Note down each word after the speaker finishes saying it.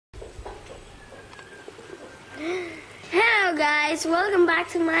guys, welcome back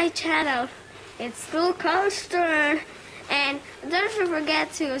to my channel. It's still Carl's turn, and don't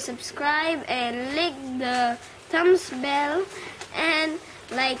forget to subscribe and click the thumbs bell and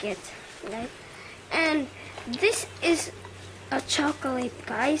like it, right? And this is a chocolate,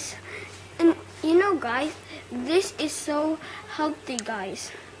 guys, and you know, guys, this is so healthy,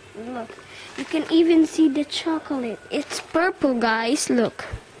 guys. Look, you can even see the chocolate. It's purple, guys. Look,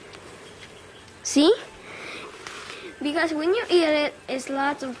 see? Because when you eat it, it's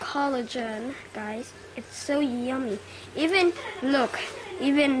lots of collagen, guys. It's so yummy. Even, look,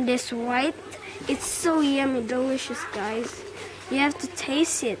 even this white, it's so yummy, delicious, guys. You have to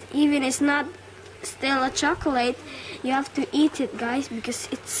taste it. Even it's not still a chocolate, you have to eat it, guys, because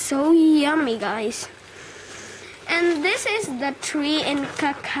it's so yummy, guys. And this is the tree in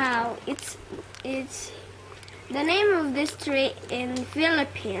cacao. It's the name of this tree in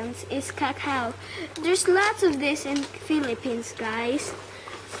Philippines is cacao. There's lots of this in Philippines, guys.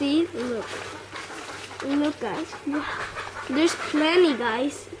 See, look, guys. There's plenty,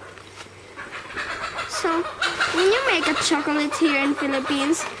 guys. So when you make a chocolate here in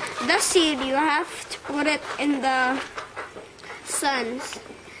Philippines, the seed you have to put it in the sun,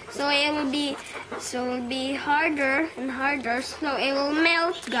 so it will be harder and harder. So it will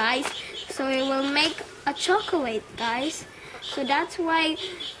melt, guys. So it will make a chocolate, guys. So that's why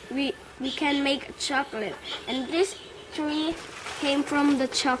we can make a chocolate. And this tree came from the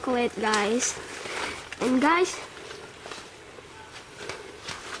chocolate, guys. And guys,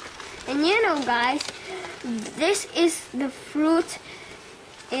 and you know, guys, this is the fruit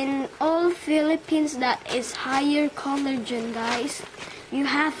in all Philippines that is higher collagen, guys. You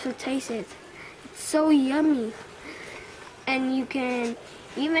have to taste it. It's so yummy. And you can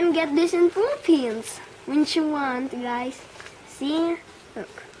even get this in Philippines when you want, guys. See?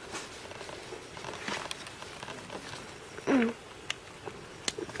 Look.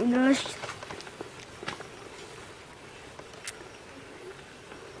 Delicious.